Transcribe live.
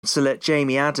Councillor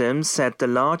Jamie Adams said the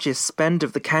largest spend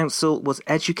of the council was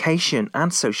education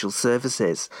and social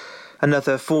services.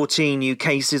 Another 14 new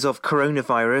cases of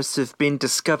coronavirus have been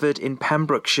discovered in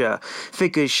Pembrokeshire.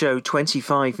 Figures show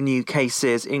 25 new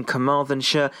cases in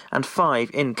Carmarthenshire and 5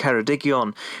 in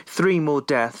Ceredigion. 3 more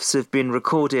deaths have been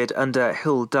recorded under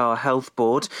Hywel Dda Health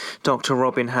Board. Dr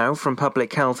Robin Howe from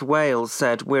Public Health Wales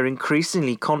said we're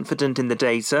increasingly confident in the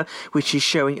data, which is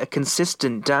showing a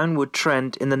consistent downward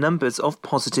trend in the numbers of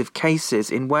positive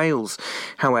cases in Wales.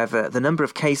 However, the number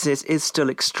of cases is still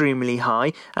extremely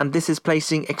high, and this is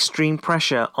placing extreme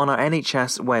pressure on our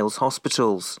NHS Wales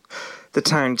hospitals. The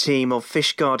town team of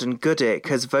Fishguard and Goodwick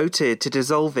has voted to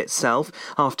dissolve itself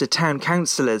after town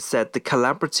councillors said the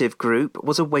collaborative group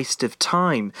was a waste of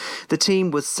time. The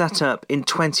team was set up in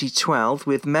 2012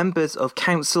 with members of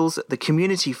councils, the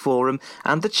Community Forum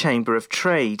and the Chamber of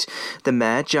Trade. The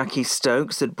Mayor, Jackie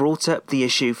Stokes, had brought up the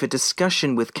issue for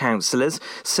discussion with councillors,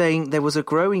 saying there was a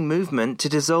growing movement to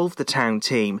dissolve the town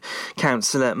team.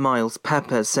 Councillor Miles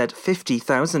Pepper said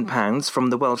 £50,000 from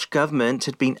the Welsh Government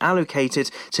had been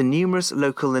allocated to numerous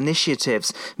local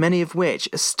initiatives, many of which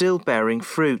are still bearing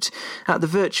fruit. At the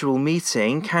virtual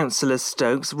meeting, Councillor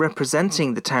Stokes,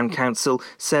 representing the Town Council,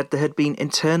 said there had been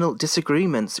internal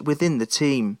disagreements within the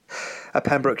team. A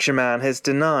Pembrokeshire man has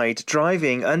denied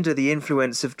driving under the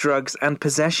influence of drugs and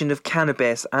possession of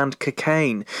cannabis and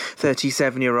cocaine.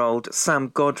 37-year-old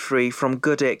Sam Godfrey from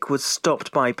Goodwick was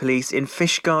stopped by police in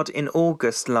Fishguard in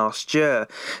August last year.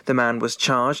 The man was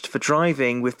charged for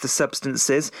driving with the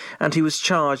substances, and he was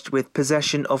charged with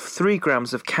possession of 3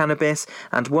 grams of cannabis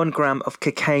and 1 gram of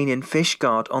cocaine in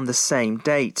Fishguard on the same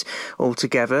date.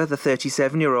 Altogether, the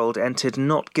 37-year-old entered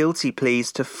not guilty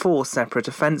pleas to 4 separate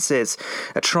offences.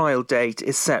 A trial date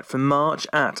is set for March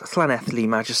at Llanelli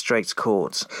Magistrates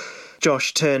Court.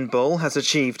 Josh Turnbull has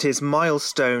achieved his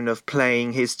milestone of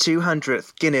playing his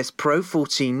 200th Guinness Pro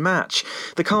 14 match.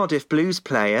 The Cardiff Blues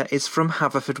player is from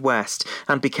Haverfordwest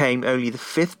and became only the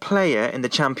 5th player in the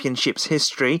Championship's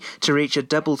history to reach a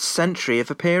double century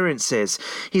of appearances.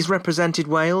 He's represented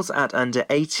Wales at under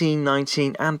 18,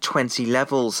 19 and 20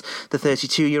 levels. The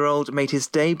 32-year-old made his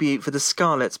debut for the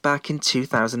Scarlets back in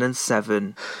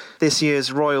 2007. This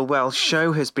year's Royal Welsh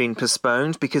Show has been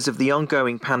postponed because of the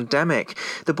ongoing pandemic.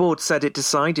 The board said it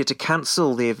decided to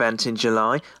cancel the event in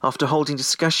July after holding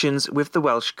discussions with the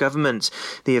Welsh Government.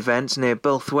 The event near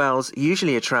Bullthwells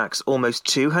usually attracts almost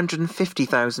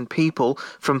 250,000 people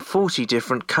from 40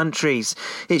 different countries.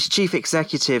 Its chief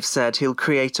executive said he'll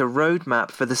create a roadmap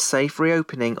for the safe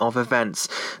reopening of events.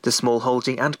 The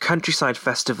Smallholding and Countryside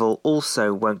Festival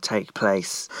also won't take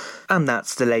place. And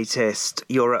that's the latest.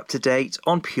 You're up to date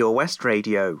on Pure West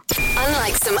Radio.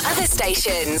 Unlike some other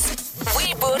stations,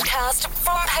 we broadcast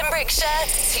from Pembrokeshire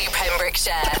to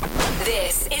Pembrokeshire.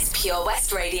 This is Pure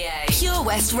West Radio. Pure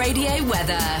West Radio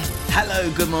weather.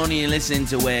 Hello, good morning. You're listening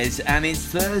to Wes, and it's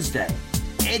Thursday.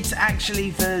 It's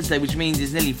actually Thursday, which means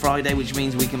it's nearly Friday, which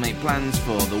means we can make plans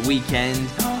for the weekend.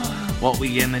 What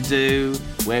we're going to do,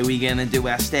 where we're going to do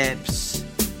our steps.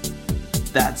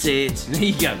 That's it. There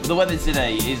you go. The weather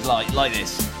today is like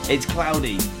this. It's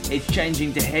cloudy. It's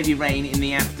changing to heavy rain in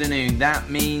the afternoon. That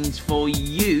means for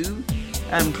you,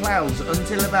 clouds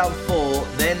until about 4,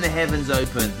 then the heavens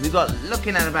open. We've got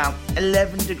looking at about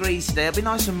 11 degrees today. It'll be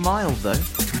nice and mild though.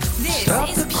 This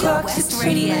is Pure West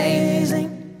Radio.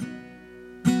 Amazing.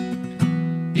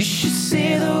 You should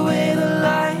see the way the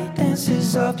light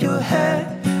dances up your hair.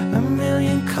 A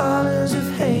million colors of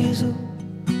hazel,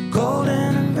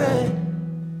 golden and red.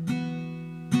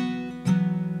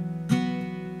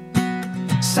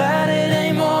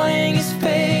 Saturday morning is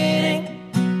fading.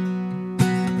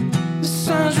 The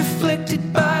sun's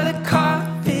reflected by the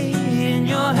coffee in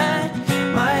your hand.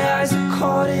 My eyes are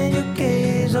caught in your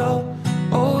gaze all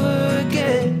over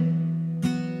again.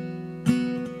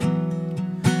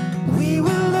 We were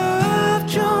love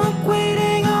drunk,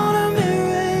 waiting on a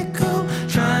miracle,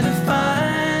 trying to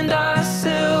find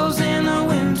ourselves in the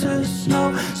winter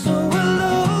snow. So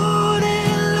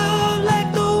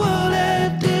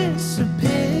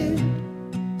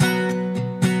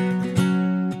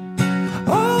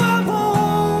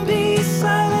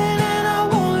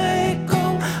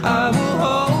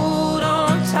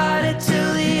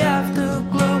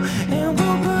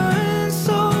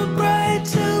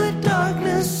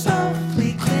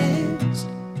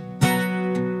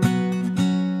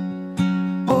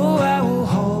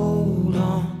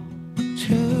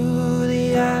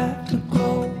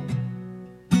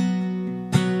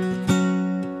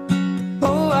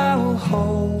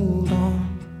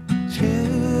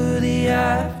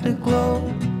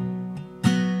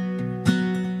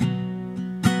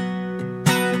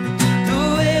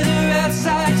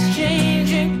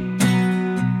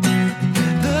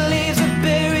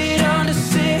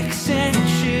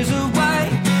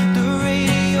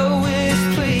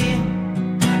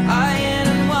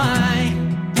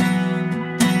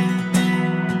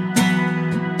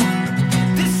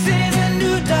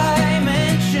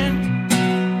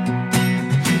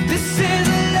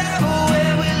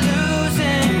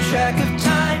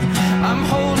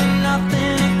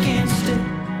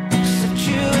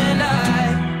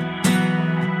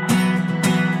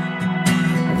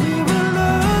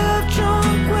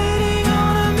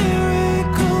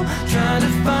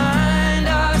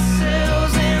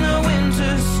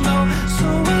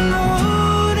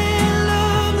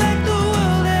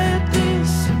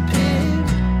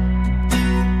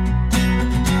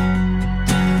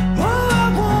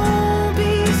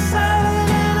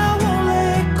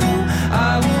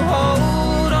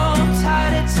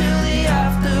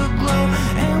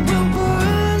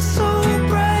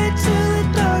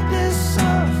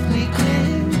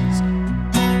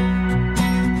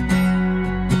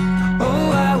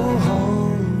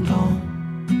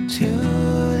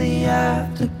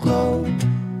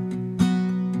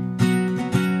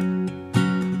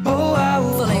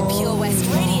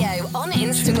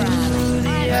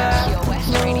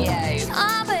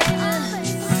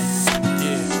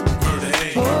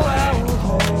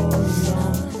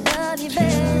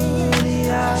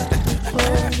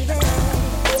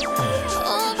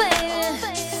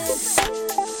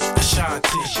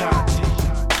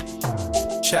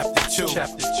 2.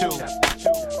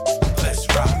 Let's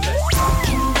rock.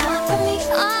 Can you rock for me?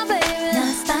 Oh, baby,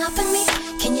 not stopping me.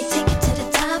 Can you take it to the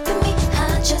top of me? I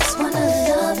just wanna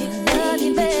love you,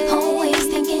 baby. Always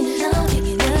thinking of you,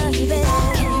 baby.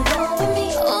 Can you roll with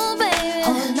me? Oh, baby,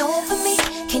 all over me.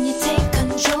 Can you take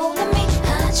control of me?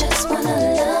 I just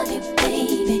wanna love you,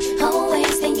 baby.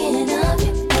 Always thinking of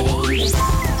you, baby.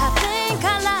 I think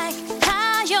I like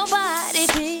how your body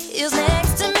feels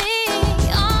next to me.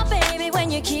 Oh, baby, when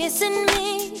you're kissing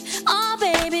me. Oh,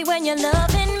 baby, when you're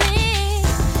loving me.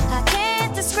 I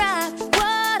can't describe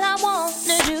what I want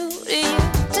to do to you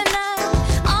tonight.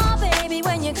 Oh, baby,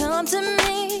 when you come to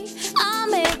me, I'll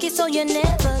make it so you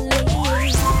never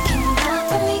leave. Can you rock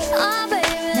for me? Oh,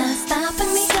 baby, not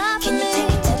stopping me. Can you take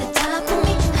it to the top of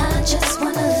me? I just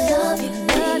wanna love you,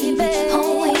 baby.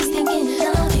 Always thinking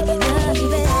of you, baby.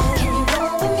 Can you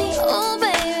roll with me? Oh,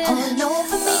 baby, all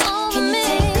over me. Can you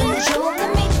take control of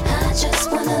me? I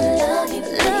just wanna love you,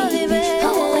 baby.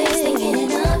 Always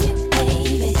thinking of you,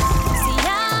 baby. See,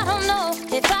 I don't know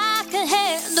if I could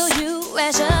handle you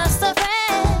as just a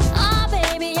friend. Oh,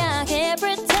 baby, I can't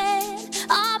pretend.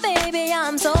 Oh, baby,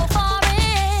 I'm so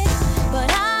foreign. But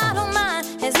I don't mind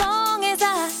as long as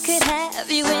I could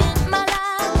have you in my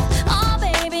life. Oh,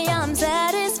 baby, I'm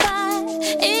satisfied,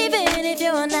 even if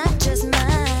you're not just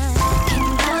mine. Can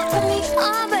you rock for me?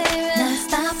 Oh, baby, not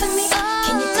stopping me.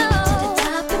 Can you take it to the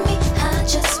top of me? I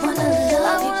just wanna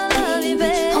love you,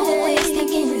 baby. Always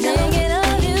thinking of you, baby.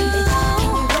 Can you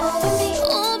roll with me?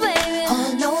 Oh, baby,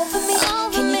 all over me.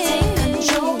 Can you take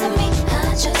control of me? I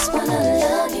just wanna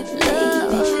love you,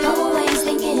 baby. Always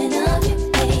thinking of you,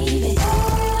 baby.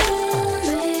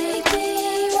 Make me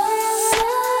wanna say,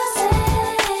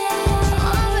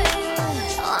 oh, baby,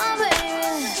 oh,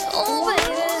 baby, oh,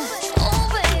 baby, oh,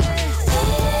 baby.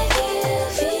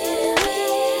 If you feel me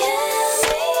as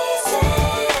we say,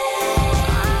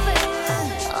 oh,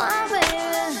 baby, oh,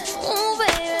 baby, oh,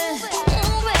 baby, oh,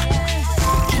 baby.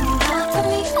 Can you rock for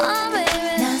me? Oh,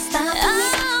 baby, not stopping me.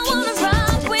 Can you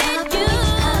rock with you?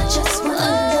 I just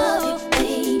wanna love you,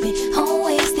 baby.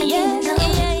 Always thinking of you,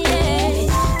 baby.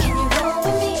 Can you roll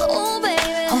with me? Oh,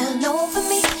 baby, all over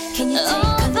me. Can you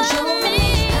take control of me?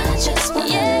 I just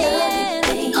wanna love you,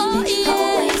 baby.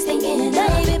 Always thinking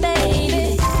of you,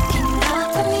 baby. Can you rock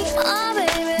with me? Oh,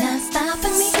 baby, not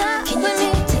stopping me. Can you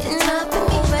take it to the top of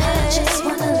me? I just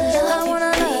wanna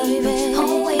love you, baby.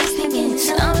 Always thinking of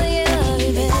you,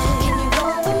 baby. Can you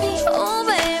roll with me? Oh,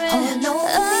 baby, all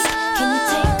over me. Can you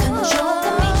take control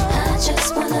of me? I just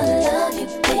wanna love you,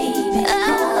 baby.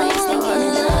 Always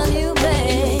thinking of you,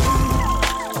 baby.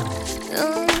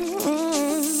 Love you,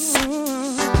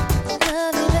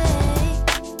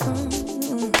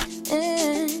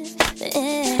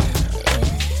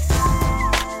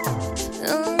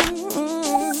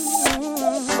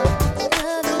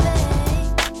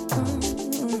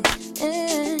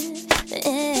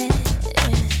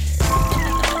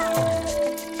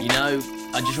 You know,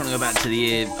 I just want to go back to the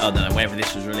year, I don't know, wherever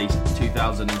this was released,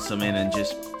 2000 and something, and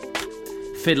just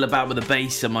fiddle about with the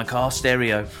bass on my car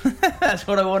stereo. That's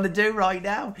what I want to do right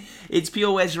now. It's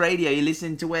Pure West Radio. You're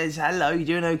listening to Wes. Hello, you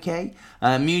doing okay?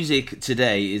 Music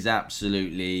today is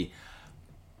absolutely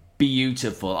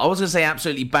beautiful. I was going to say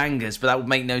absolutely bangers, but that would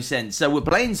make no sense. So we're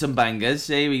playing some bangers.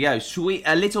 Here we go. Sweet,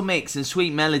 a Little Mix and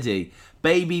Sweet Melody.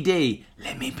 Baby D,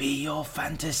 Let Me Be Your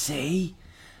Fantasy.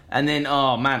 And then,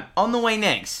 oh man, on the way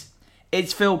next,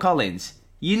 it's Phil Collins.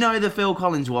 You know the Phil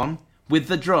Collins one with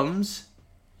the drums?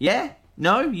 Yeah?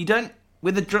 No, you don't?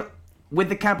 With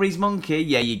the Cadbury's Monkey?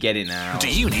 Yeah, you get it now.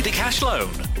 Do you need a cash loan?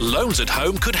 Loans at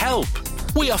Home could help.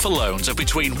 We offer loans of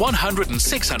between £100 and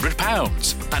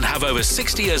 £600 and have over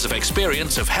 60 years of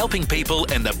experience of helping people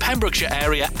in the Pembrokeshire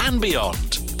area and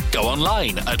beyond. Go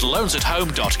online at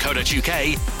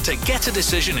loansathome.co.uk to get a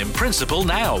decision in principle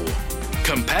now.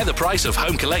 Compare the price of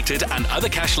home collected and other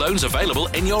cash loans available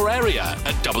in your area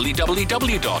at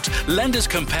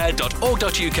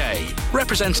www.lenderscompare.org.uk.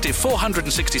 Representative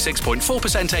 466.4%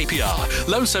 APR.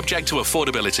 Loan subject to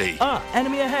affordability. Ah,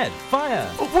 enemy ahead. Fire.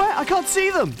 Where? I can't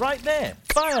see them. Right there.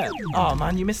 Fire. Oh,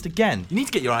 man, you missed again. You need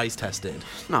to get your eyes tested.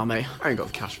 Nah, mate, I ain't got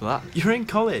the cash for that. You're in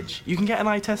college. You can get an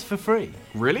eye test for free.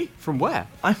 Really? From where?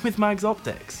 I'm with Mags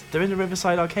Optics. They're in the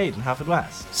Riverside Arcade in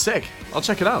Haverfordwest. Sick. I'll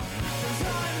check it out.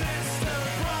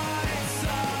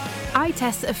 Eye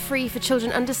tests are free for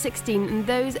children under 16 and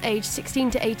those aged 16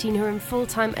 to 18 who are in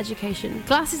full-time education.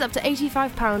 Glasses up to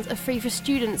 £85 are free for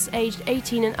students aged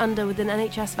 18 and under with an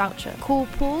NHS voucher. Call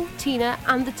Paul, Tina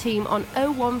and the team on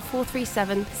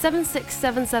 01437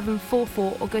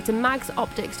 767744 or go to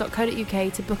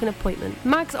magsoptics.co.uk to book an appointment.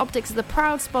 Mags Optics are the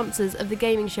proud sponsors of the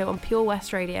gaming show on Pure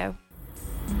West Radio.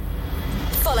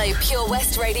 Follow Pure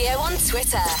West Radio on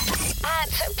Twitter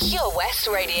at Pure West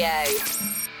Radio.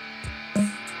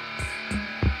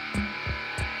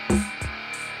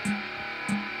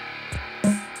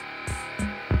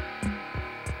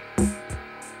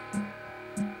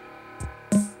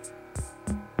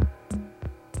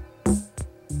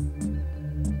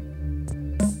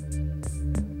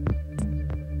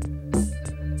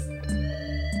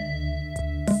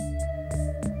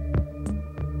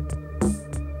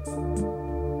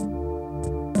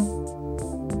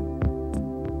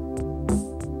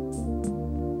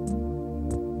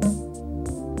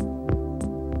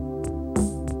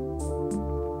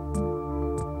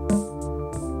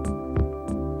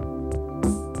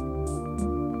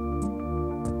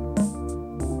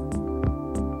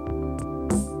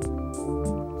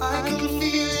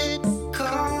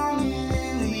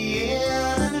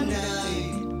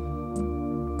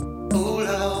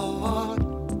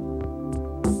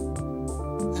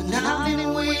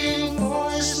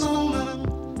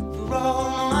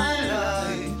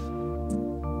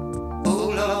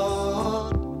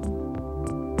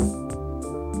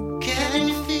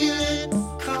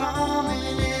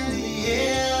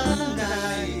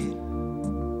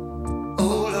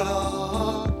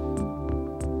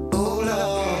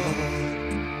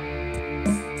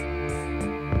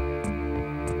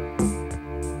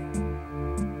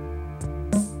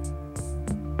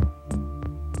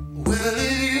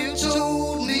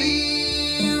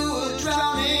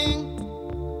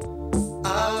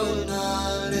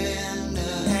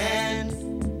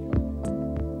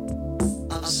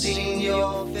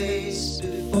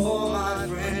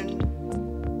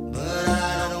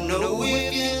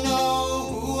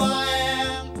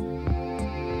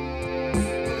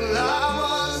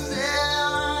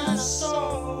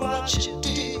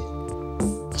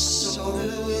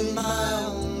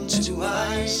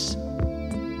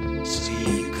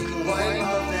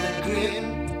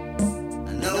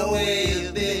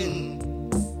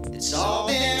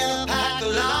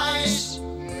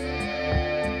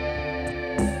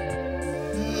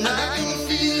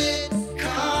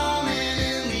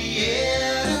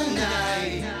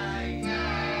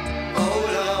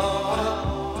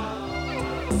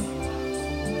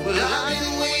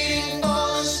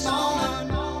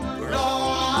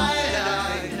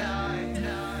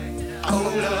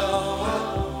 Oh, Lord.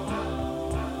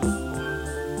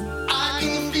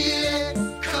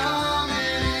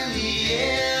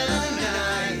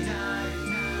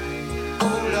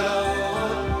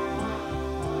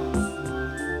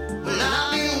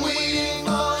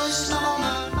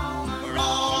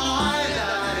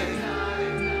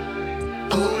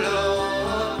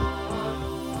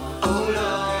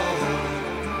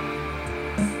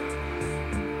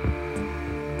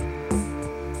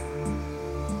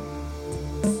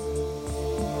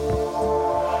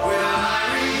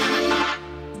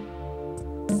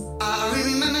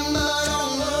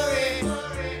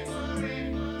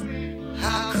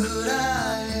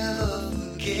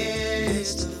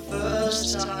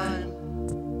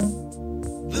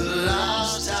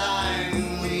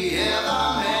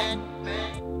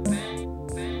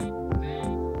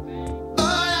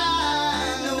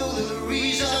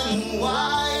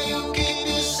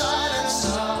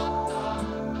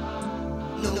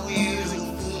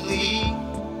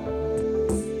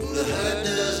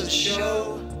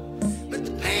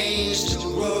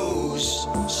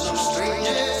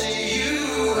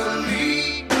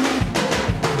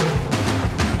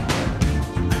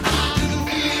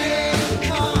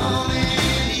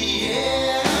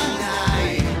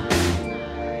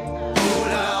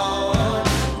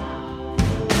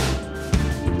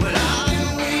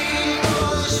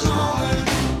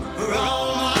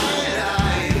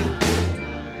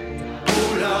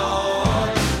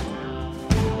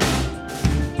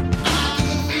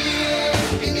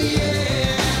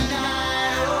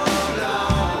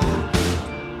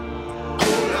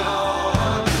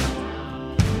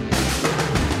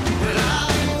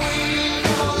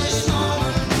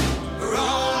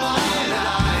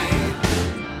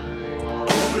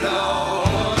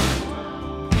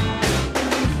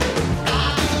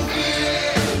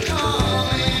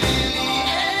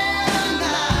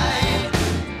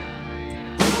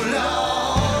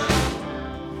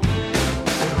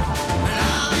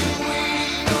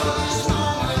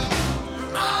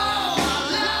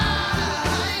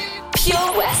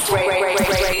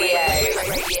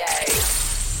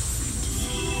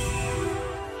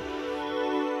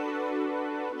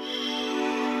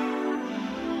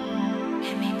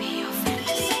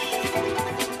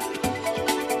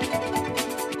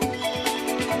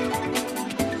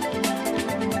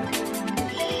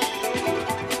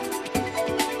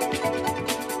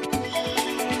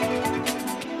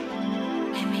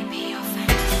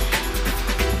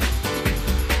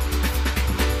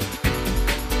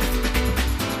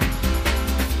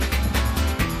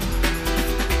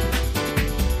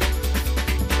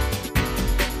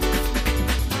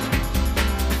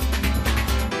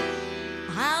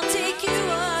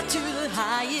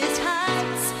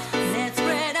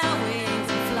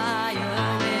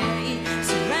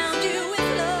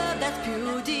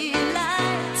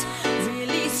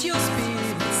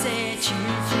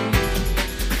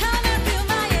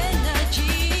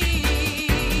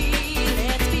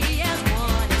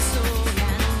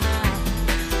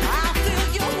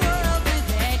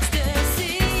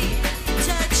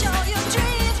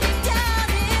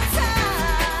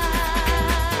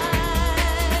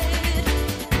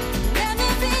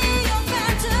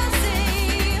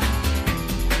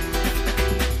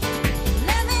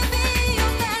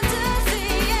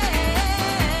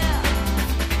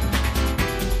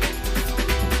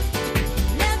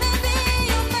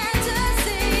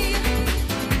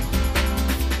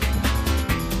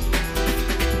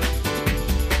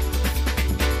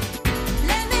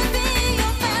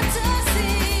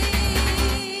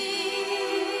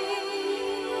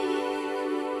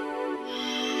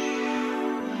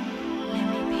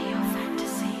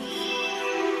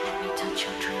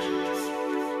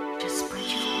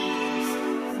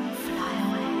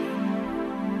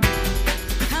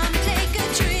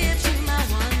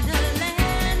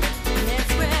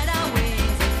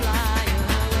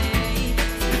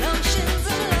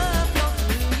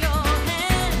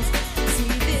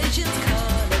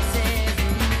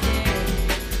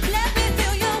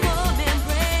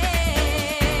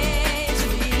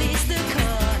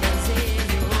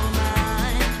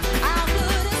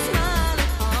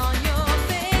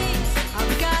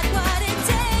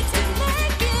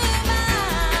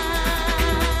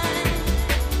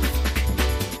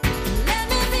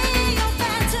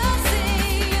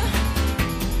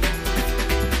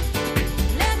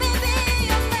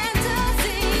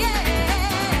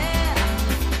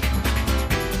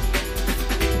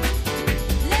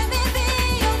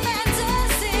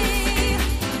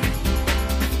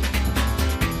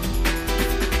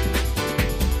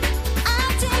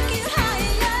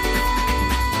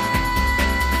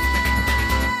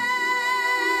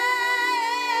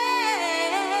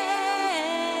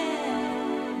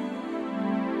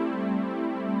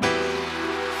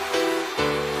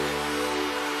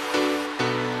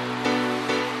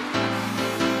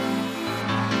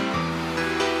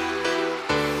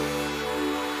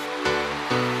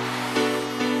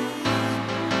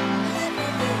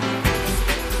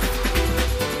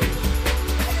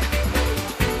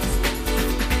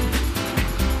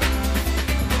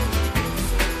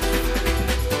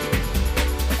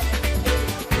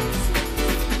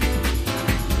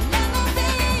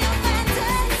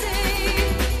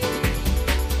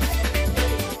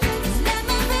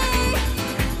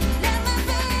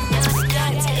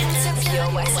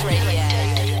 West Radio.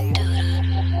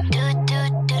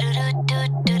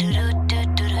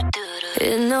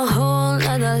 In a whole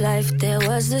other life, there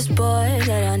was this boy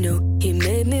that I knew. He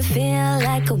made me feel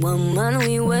like a woman.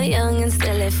 We were young and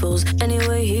silly fools.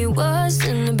 Anyway, he was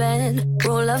in the band.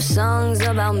 Roll of songs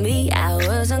about me. I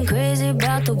wasn't crazy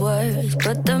about the words,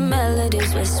 but the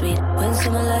melodies were sweet. When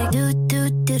someone like do do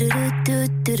do do do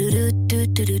do do do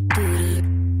do do do.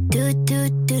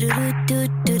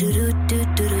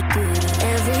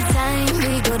 Every time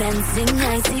we go dancing,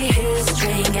 I see his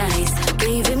straying eyes.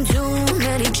 Gave him too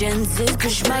many chances,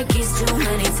 pushed my keys too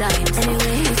many times.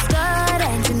 Anyway, he started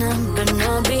acting up, and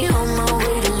I'll be on my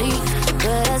way to leave.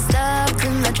 But I stopped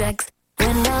in my tracks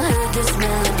when I heard this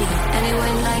melody.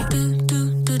 Anyway, like do do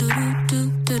do do do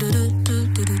do do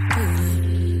do do do.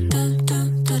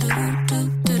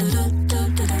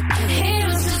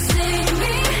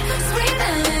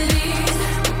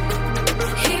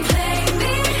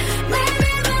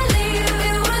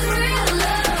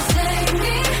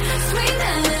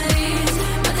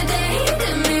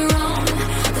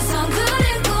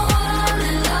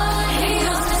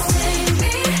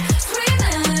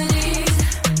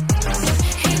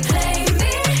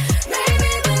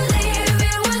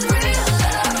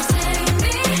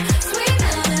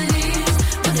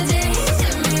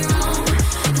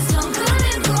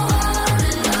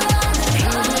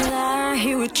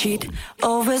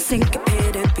 Over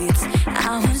syncopated beats.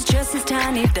 I was just his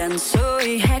tiny dance, so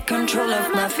he had control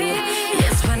of my feet.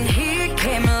 Yes, when he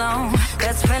came along,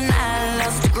 that's when I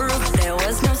lost the groove. There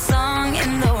was no song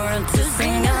in the world to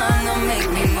sing along or make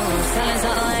me move. So it's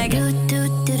all like do do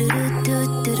do do do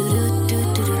do do do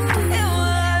do do.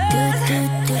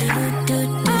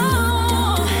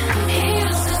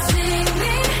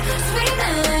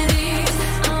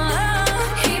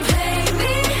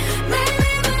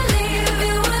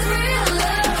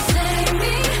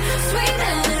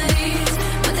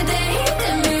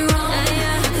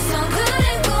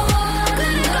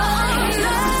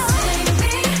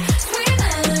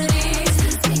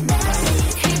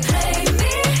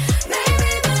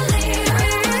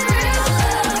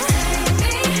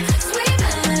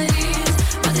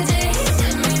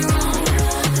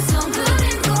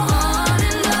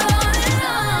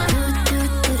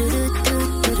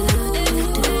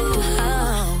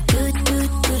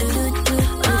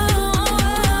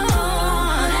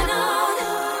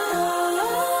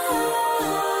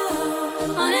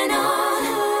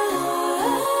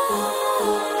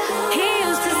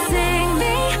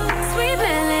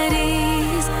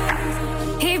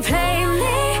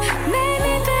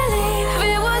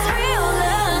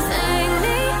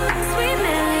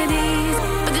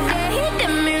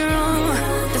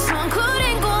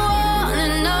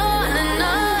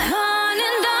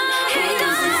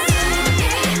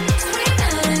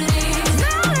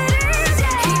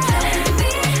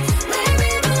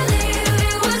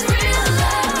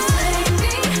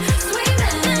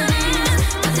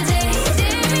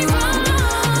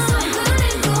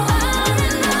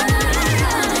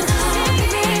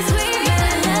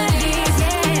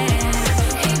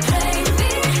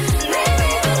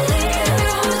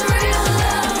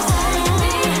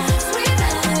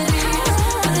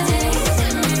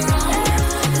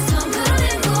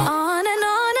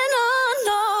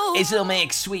 Little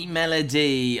Mix, Sweet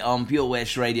Melody on Pure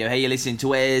West Radio. Hey, you're listening to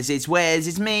Wes. It's Wes.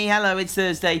 It's me. Hello, it's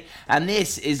Thursday. And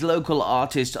this is Local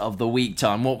Artist of the Week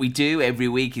time. What we do every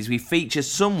week is we feature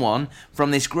someone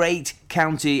from this great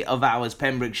county of ours,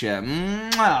 Pembrokeshire.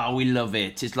 We love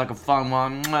it. It's like a fun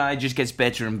one. It just gets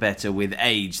better and better with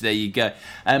age. There you go.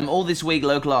 All this week,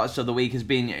 Local Artist of the Week has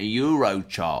been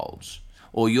Eurocharles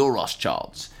or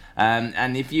Euroscharles.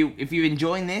 And if you're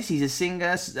enjoying this, he's a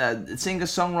singer,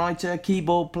 songwriter,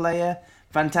 keyboard player,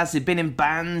 fantastic. Been in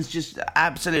bands, just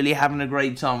absolutely having a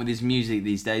great time with his music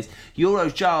these days.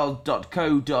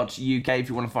 Eurochild.co.uk if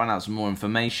you want to find out some more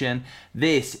information.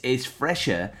 This is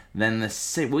Fresher Than the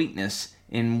Sweetness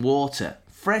in Water.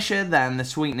 Fresher Than the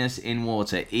Sweetness in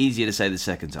Water. Easier to say the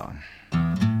second time.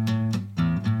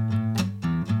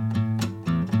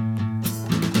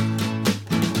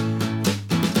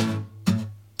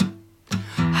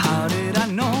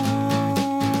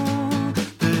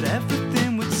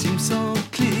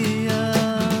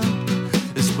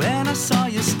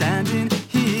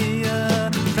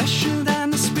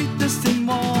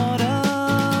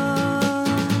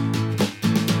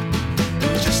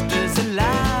 Just as a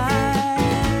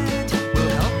light will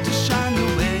help to shine the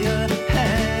way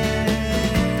ahead.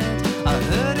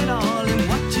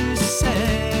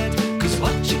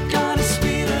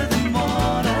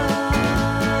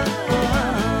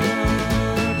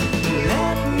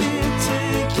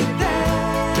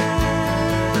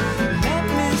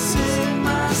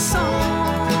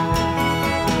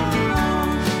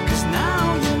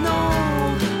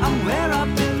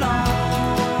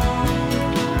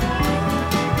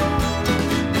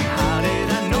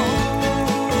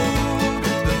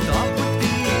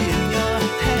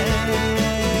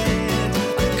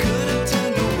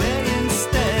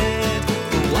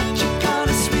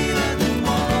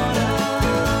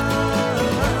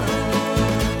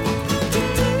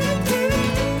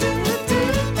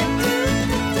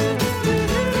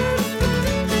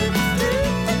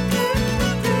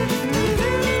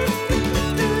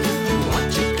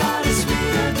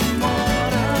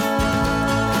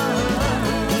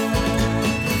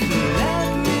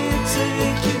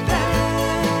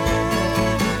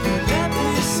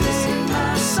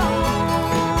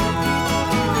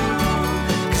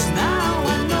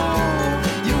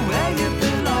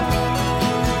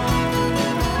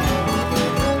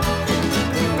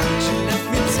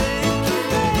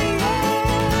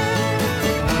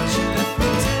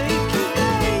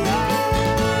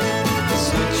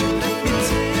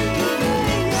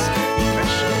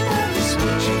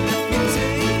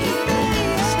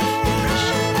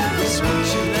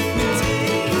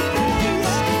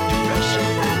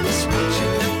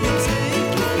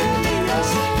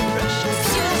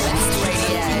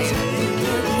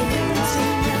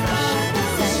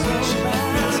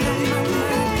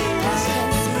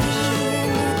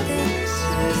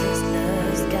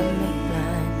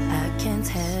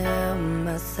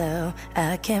 girl.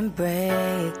 I can't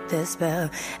break the spell.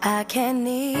 I can't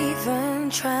even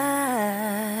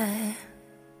try.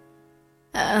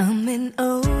 I'm in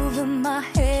over my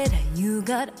head. You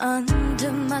got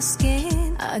under my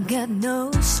skin. I got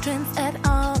no strength at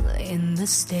all in the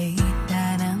state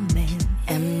that I'm in.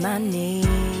 And my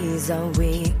knees are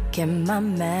weak and my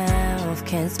mouth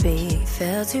can't speak.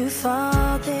 Fell too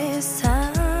far this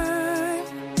time.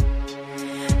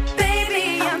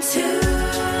 Baby, I'm too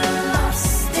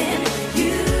lost in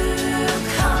you.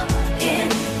 Caught in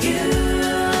you.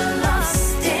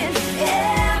 Lost in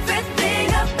everything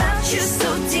about you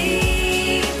so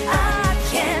deep. I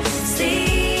can't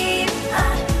sleep.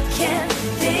 I can't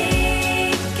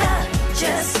think. I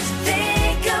just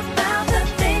think about the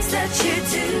things that you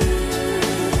do.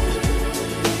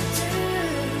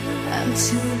 I'm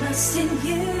too lost in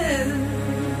you.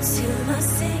 Too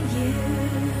lost in you.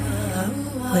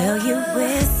 Well, you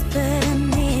whisper to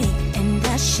me and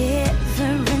I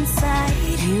shiver inside.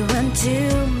 You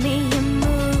undo me, you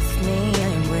move me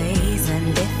in ways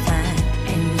undefined.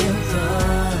 And you're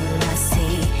all I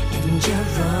see, and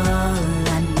you're all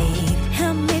I need.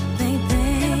 Help me,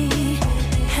 baby.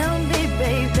 Help me,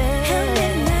 baby. Help me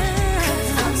now. 'Cause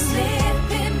I'm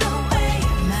slipping away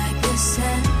like the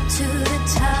sand to the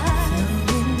tide.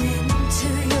 Floating into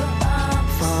your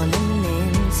arms, falling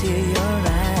into your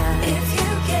eyes. If you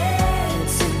get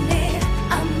too near,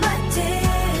 I might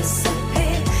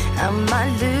disappear. I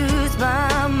might lose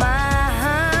my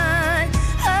mind.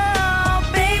 Oh,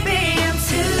 baby, I'm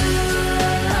too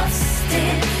lost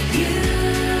in you.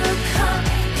 Caught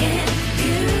in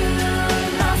you.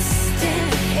 Lost in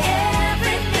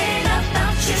everything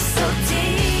about you so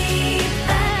deep.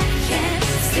 I can't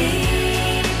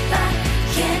sleep. I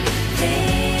can't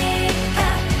think. I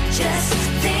just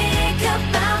think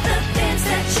about the things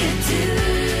that you do.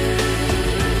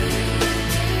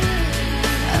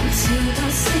 I'm too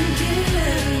lost in you.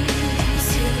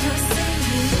 Too lost in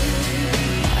you.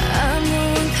 I'm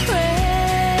going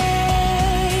crazy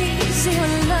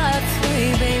when love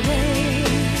free, baby.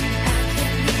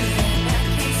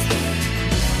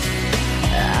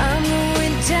 I'm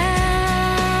going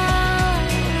down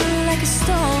like a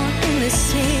storm in the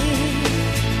sea.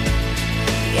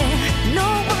 Yeah, no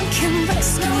one can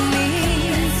rescue me.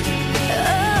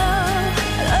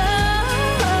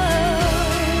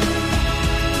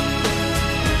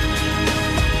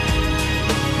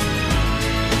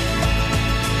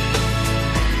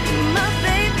 My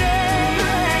baby.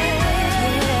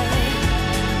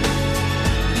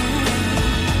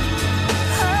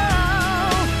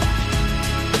 Oh,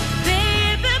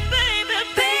 baby, baby,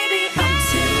 baby, I'm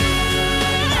too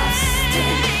lost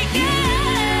in you.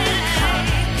 Caught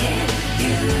in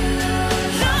you.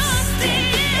 Lost in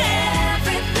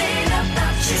everything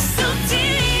about you so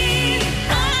deep.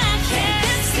 I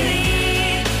can't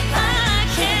sleep. I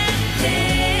can't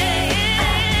think.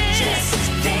 I just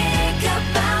think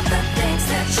about the things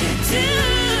that you do.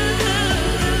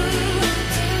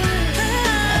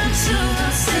 I'm too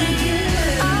lost in you.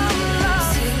 I'm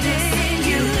lost in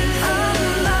you. I'm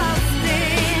lost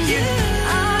in you.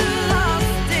 I'm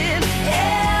lost in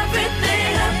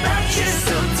everything about you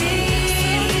so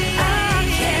deep. I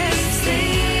can't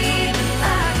sleep.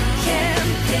 I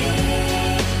can't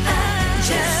think. I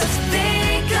just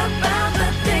think about the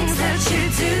things that you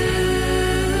do.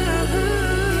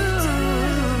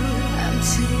 I'm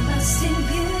too lost in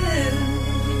you.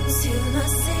 Too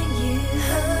lost in you.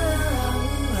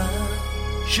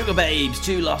 Sugar Babes,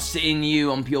 Too Lost in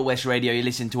You on Pure West Radio. You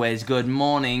listen to Where's Good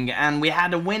Morning, and we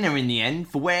had a winner in the end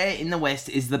for where in the West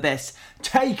is the best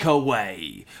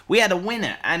takeaway. We had a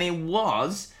winner, and it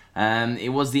was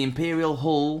the Imperial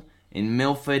Hall in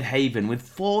Milford Haven with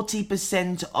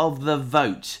 40% of the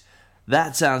vote.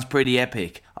 That sounds pretty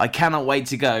epic. I cannot wait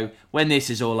to go when this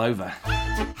is all over.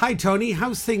 Hi Tony,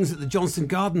 how's things at the Johnston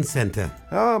Garden Centre?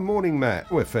 Morning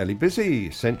Matt. We're fairly busy.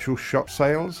 Essential shop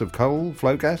sales of coal,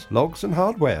 flow gas, logs and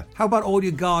hardware. How about all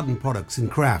your garden products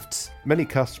and crafts? Many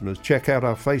customers check out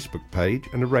our Facebook page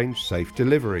and arrange safe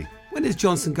delivery. When is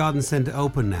Johnston Garden Centre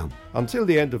open now? Until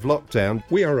the end of lockdown,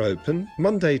 we are open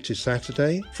Monday to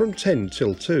Saturday from 10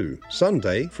 till 2,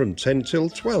 Sunday from 10 till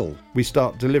 12. We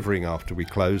start delivering after we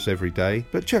close every day,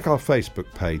 but check our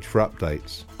Facebook page for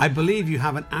updates. I believe you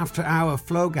have an after-hour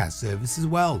flow gas service as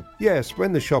well. Yes,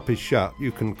 when the shop is shut,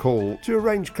 you can call to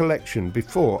arrange collection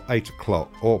before 8 o'clock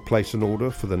or place an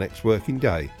order for the next working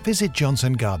day. Visit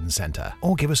Johnston Garden Centre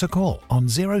or give us a call on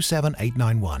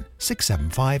 07891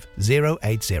 675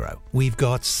 080. We've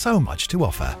got so much to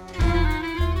offer.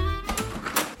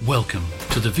 Welcome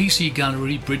to the VC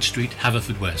Gallery, Bridge Street,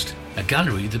 Haverfordwest, a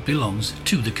gallery that belongs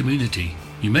to the community.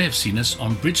 You may have seen us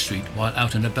on Bridge Street while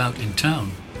out and about in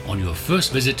town. On your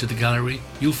first visit to the gallery,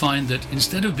 you'll find that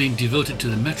instead of being devoted to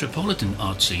the metropolitan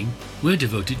art scene, we're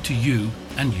devoted to you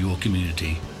and your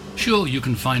community. Sure, you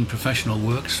can find professional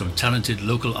works from talented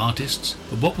local artists,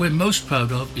 but what we're most proud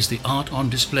of is the art on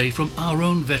display from our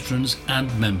own veterans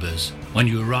and members. When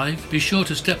you arrive, be sure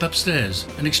to step upstairs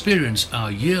and experience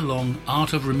our year-long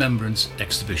Art of Remembrance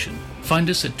exhibition. Find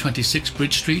us at 26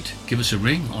 Bridge Street, give us a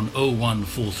ring on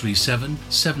 01437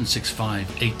 765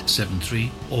 873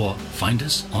 or find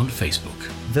us on Facebook.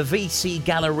 The VC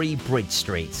Gallery, Bridge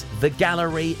Street, the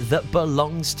gallery that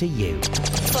belongs to you.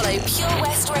 Follow Pure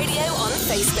West Radio on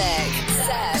Facebook.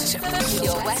 Search for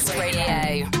Pure West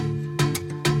Radio.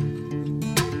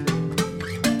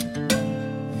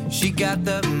 She got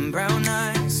the brown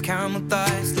eyes, caramel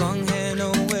thighs, long hair,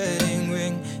 no wedding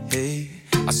ring. Hey,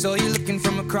 I saw you looking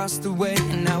from across the way,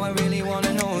 and now I really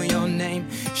wanna know your name.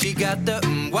 She got the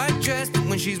white dress, but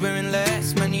when she's wearing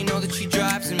less, man, you know that she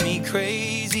drives me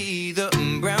crazy. The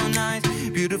brown eyes,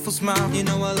 beautiful smile, you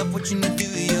know I love watching you do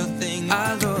your thing.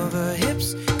 I love her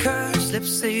hips, curves,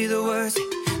 lips say the words.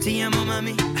 Te amo,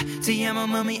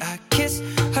 mommy, I kiss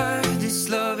her. This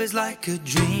love is like a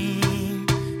dream.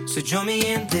 So join me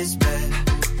in this bed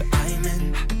that I'm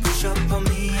in. Push up on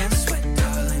me and sweat,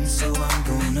 darling. So I'm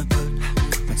gonna put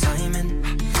my time in.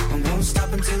 I won't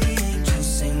stop until the angels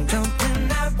sing. Jump in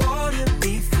that water,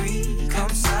 be free.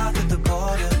 Come south of the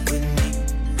border with me.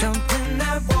 Jump in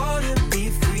that water, be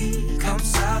free. Come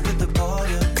south of the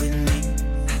border with me.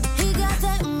 He got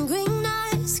that green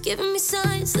eyes, giving me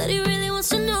signs that he really wants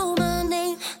to know my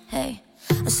name. Hey,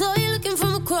 I saw you looking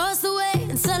from across the way,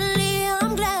 and suddenly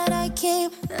I'm glad I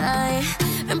came. Ay,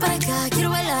 ven para acá, quiero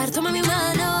bailar, toma mi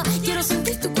mano. Quiero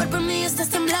sentir tu cuerpo en mí, estás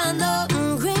temblando.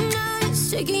 Green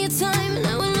eyes, taking your time, and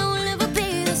I will know we'll never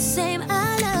be the same.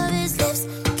 I love his lips,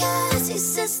 cause he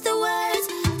says the words.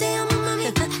 Te amo,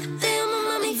 mami,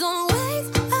 don't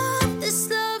wake up, this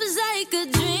love is like a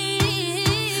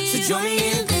dream. So join me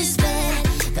in this bed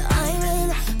that I'm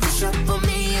in. Push up on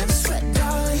me and sweat,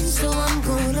 darling. So I'm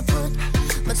gonna put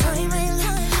my time in.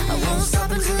 I won't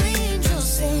stop until the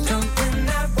angels sing. Jump in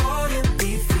that water,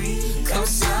 be free. Come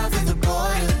south of the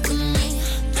border with me.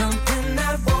 Jump in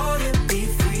that water, be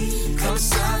free. Come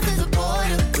south of the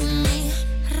border with me.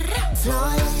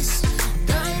 Flawless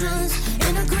diamonds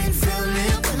in a green field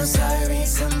near Buenos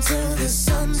Aires until the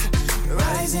sun's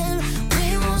rising.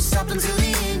 We won't stop until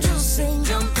the angels sing.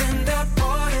 Jump in that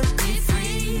water, be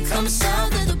free. Come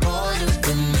south of the border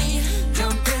with me.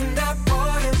 Jump in that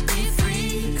water, be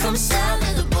free. Come south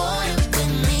of the border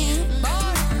with me.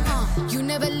 You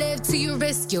never live till you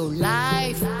risk your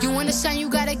life. You wanna shine, you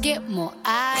gotta get more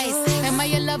eyes. Am I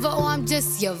your lover or I'm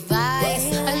just your vice?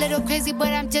 A little crazy, but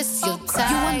I'm just your type.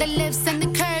 You want the lips and the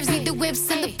curves, need the whips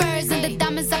and the furs and the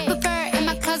diamonds I prefer. In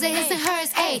my closet, his and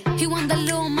hers. Ayy, he want the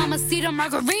little mamacita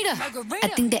margarita. I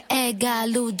think the egg got a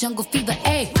little jungle fever.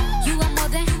 Ayy, you want more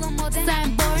than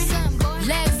something boring.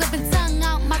 Legs up and tongue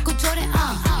out, Michael Jordan.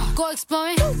 Go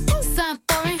exploring, something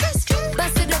foreign.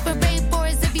 Bust it up and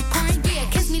rainforest if you pouring. Yeah,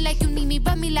 kiss me like you need me,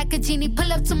 rub me like a genie.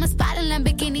 Pull up to my spot in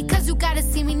Lamborghini, cause you gotta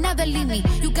see me, never leave me.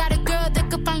 You got a girl that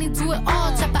could finally do it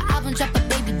all. Drop an album, drop a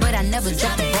baby, but I never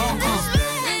drop a ball.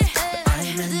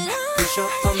 I'm in. Push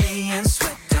up on me and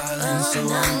sweat, darling. So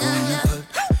I'm gonna put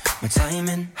my time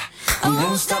in. I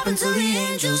won't stop until the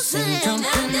angels sing. Jump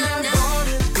in that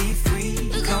water, be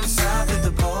free. Come south of the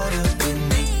border with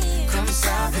me. Come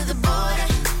south of the border.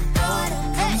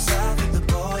 Come south of the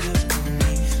border with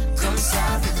me. Come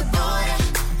south of the border.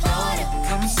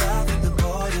 Come south of the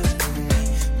border with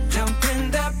me. Jump in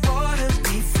that water,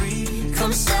 be free.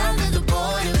 Come south of the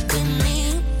border with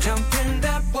me. Jump in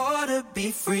that water,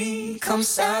 be free. Come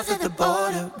south of the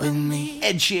border with me.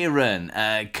 Ed Sheeran,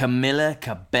 Camila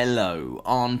Cabello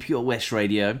on Pure West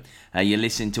Radio. You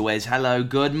listen to Wes. Hello,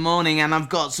 good morning, and I've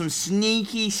got some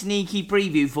sneaky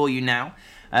preview for you now.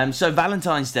 So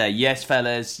Valentine's Day, yes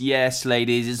fellas, yes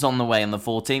ladies, it's on the way on the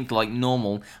 14th like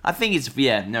normal. I think it's,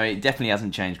 it definitely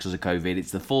hasn't changed because of COVID,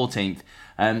 it's the 14th.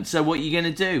 So what are you going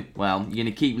to do? Well, you're going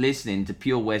to keep listening to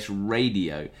Pure West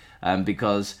Radio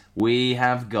because we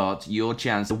have got your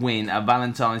chance to win a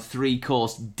Valentine's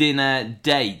 3-course dinner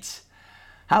date.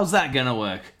 How's that going to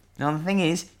work? Now the thing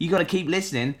is, you got to keep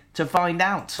listening to find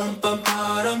out. Oh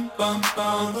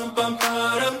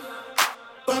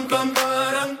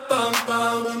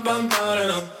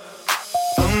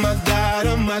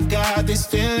my God, these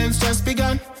feelings just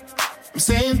begun. I'm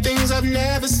saying things I've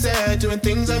never said, doing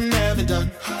things I've never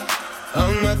done.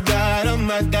 Oh my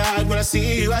God, when I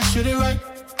see you I shoot it right.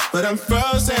 But I'm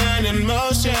frozen in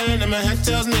motion and my head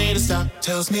tells me to stop.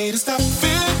 Feelings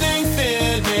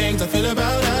I feel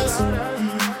about us.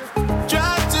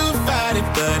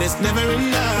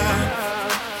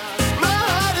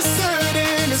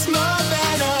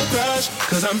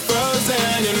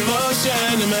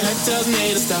 tells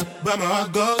me to stop, but my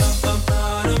heart goes.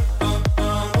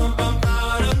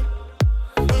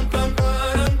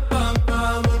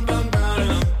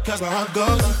 Cause my heart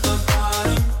goes.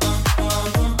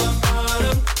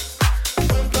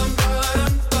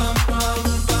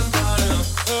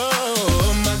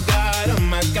 Oh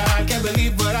my God, can't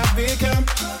believe what I've become.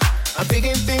 I'm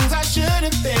thinking things I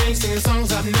shouldn't think, singing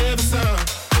songs I've never sung.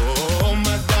 Oh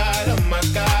my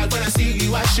God, when I see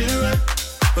you I should run.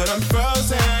 But I'm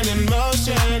frozen in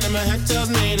motion and my head tells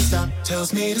me to stop.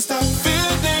 Tells me to stop.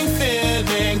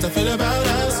 Feelings I feel about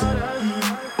us.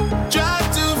 Try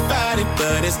to fight it,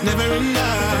 but it's never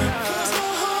enough.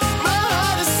 My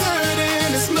heart is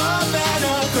hurting, it's more than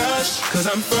a crush. Cause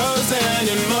I'm frozen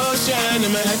in motion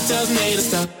and my head tells me to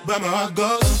stop. But my heart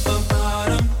goes.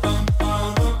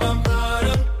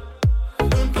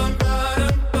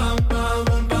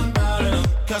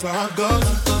 Cause my heart goes.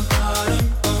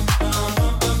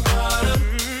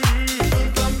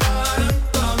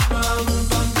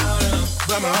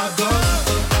 But my heart goes.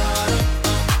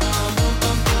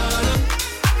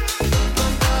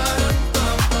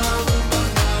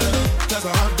 Cause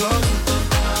my heart goes.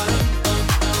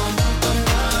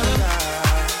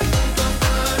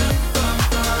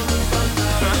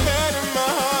 My head and my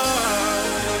heart.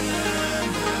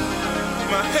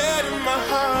 My head and my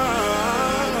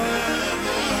heart.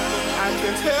 I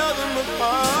can tell them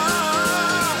apart.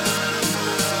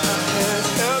 I can't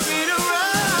help it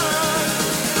around,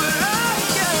 but I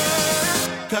can.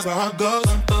 Cause my heart goes.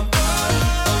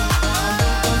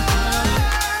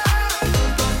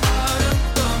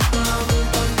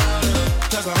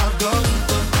 Cause my heart goes.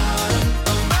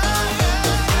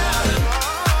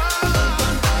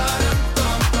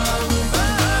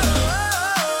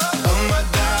 Oh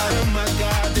my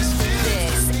God, this feeling.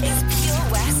 This is Pure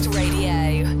West Radio.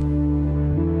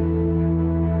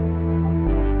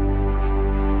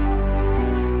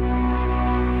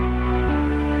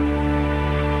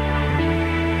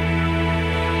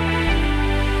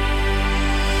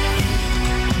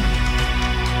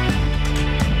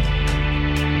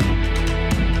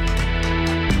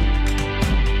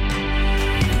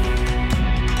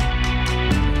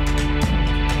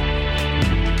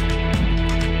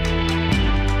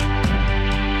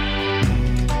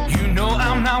 You know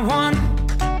I'm not one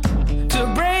to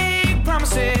break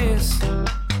promises.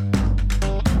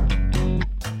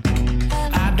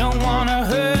 I don't wanna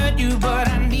hurt you, but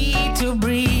I need to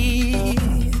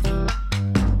breathe.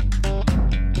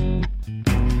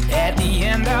 At the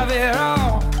end of it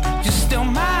all, you're still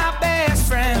my best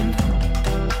friend.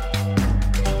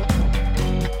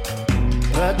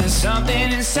 But there's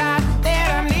something inside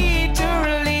that I need to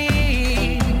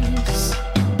release.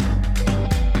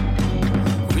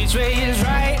 Which way is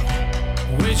right?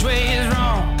 Which way is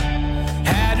wrong?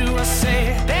 How do I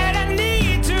say that I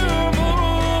need to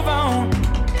move on?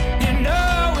 You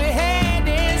know we're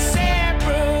heading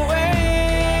separate ways,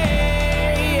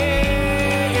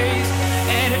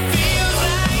 and it feels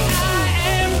like I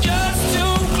am just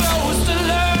too close to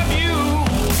love you.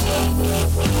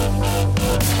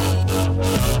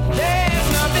 There's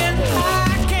nothing I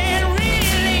can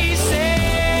really say.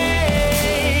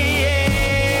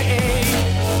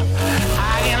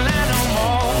 I can't lie no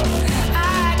more.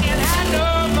 I can't hide no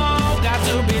more. Got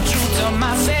to be true to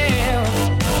myself.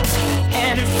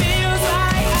 And it feels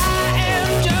like I am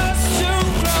just too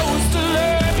close to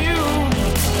love you.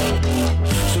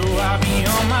 So I'll be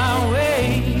on my way.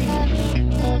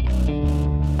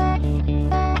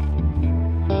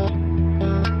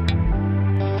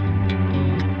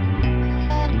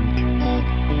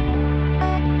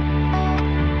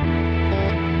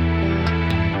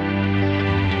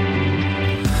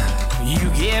 You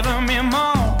giving me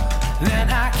more than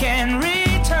I can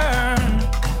return.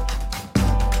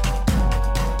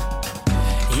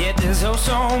 Yet there's oh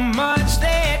so much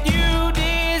that you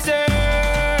deserve.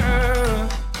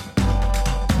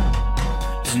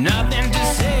 There's nothing to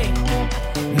say,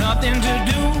 nothing to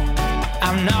do.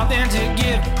 I'm nothing to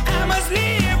give. I must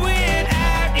live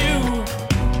without you.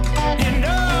 You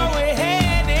know we're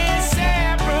heading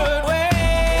separate ways,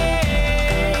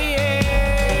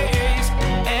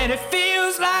 and it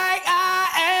feels like I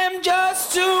am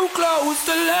just too close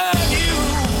to love you.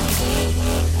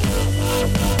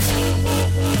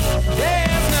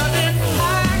 There's nothing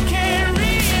I can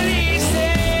really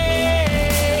say.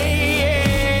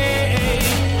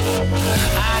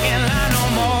 I can't lie no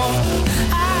more.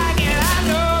 I can't lie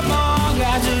no more.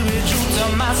 Got to be true to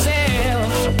myself.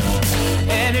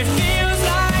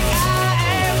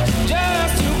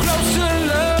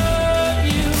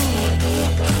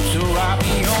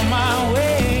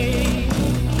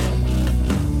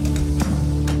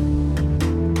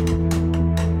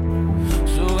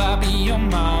 on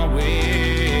my way.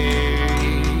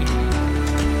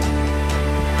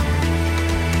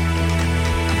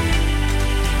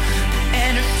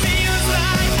 And it feels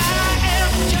like I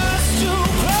am just too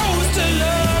close to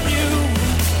love you.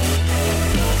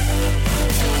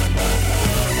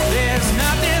 There's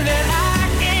nothing that I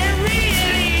can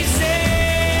really say.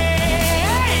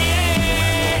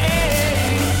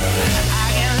 I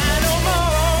can't hide no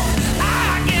more.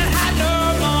 I can't hide no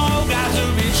more. Got to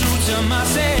be true to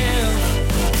myself.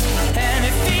 And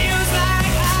it feels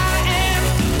like I am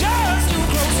just too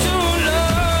close to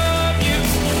love you.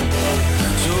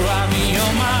 So I'll be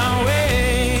on my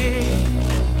way.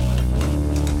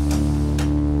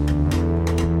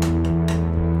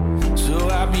 So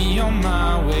I'll be on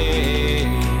my way.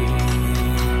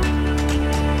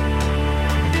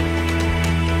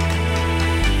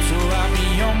 So I'll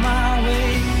be on my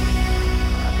way.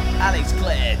 Alex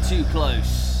Clare, Too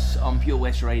Close on Pure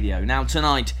West Radio. Now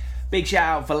tonight, big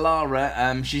shout out for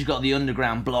Lara. She's got the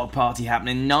Underground Block Party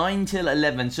happening 9 till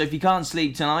 11. So if you can't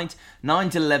sleep tonight, 9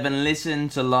 till 11, listen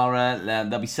to Lara.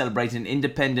 They'll be celebrating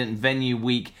Independent Venue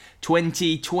Week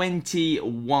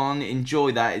 2021.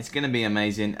 Enjoy that. It's going to be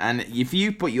amazing. And if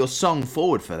you put your song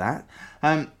forward for that,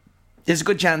 there's a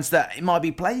good chance that it might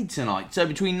be played tonight. So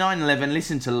between 9 and 11,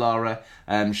 listen to Lara.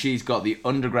 She's got the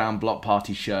Underground Block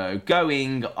Party show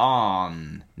going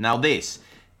on. Now this,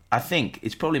 I think,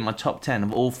 it's probably my top 10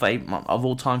 of all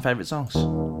time favourite songs.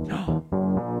 Yeah.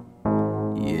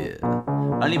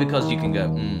 Only because you can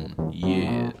go,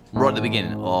 yeah. Right at the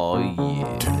beginning. Oh,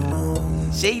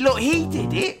 yeah. See, look, he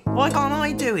did it. Why can't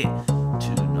I do it?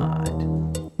 Tonight.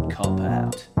 Cop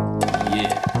out.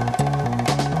 Yeah.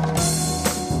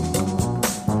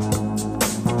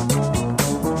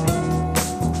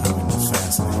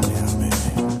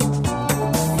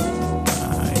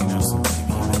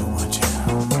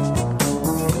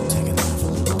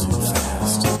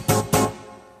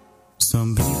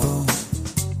 Some people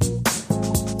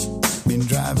been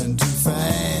driving too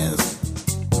fast.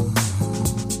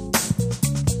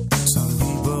 Some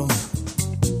people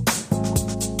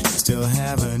still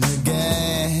having a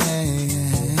gas.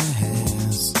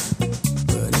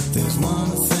 But if there's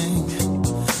one thing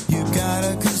you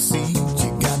gotta concede,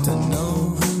 you got to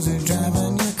know who's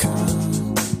driving your car.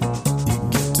 You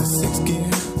get to 6th gear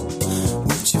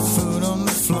with your foot on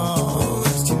the floor.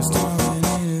 It's just starting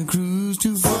in a cruise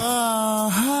too far.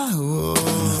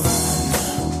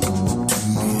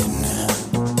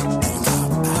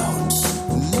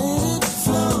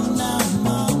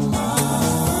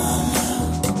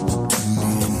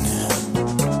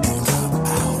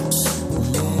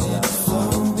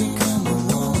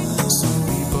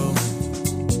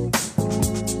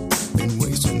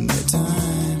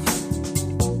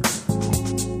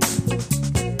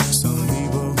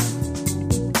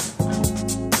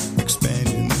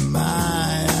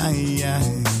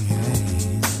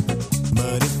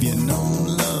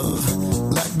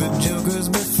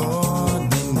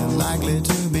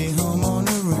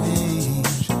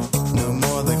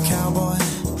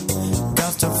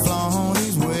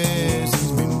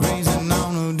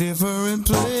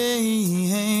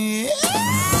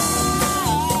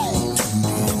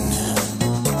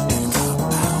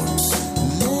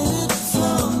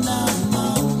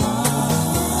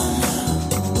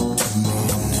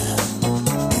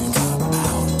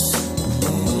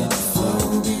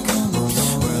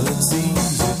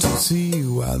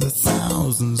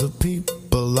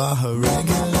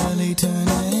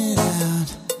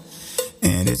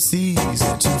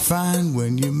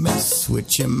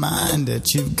 Your mind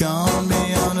that you've gone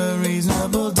beyond a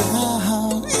reasonable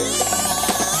doubt.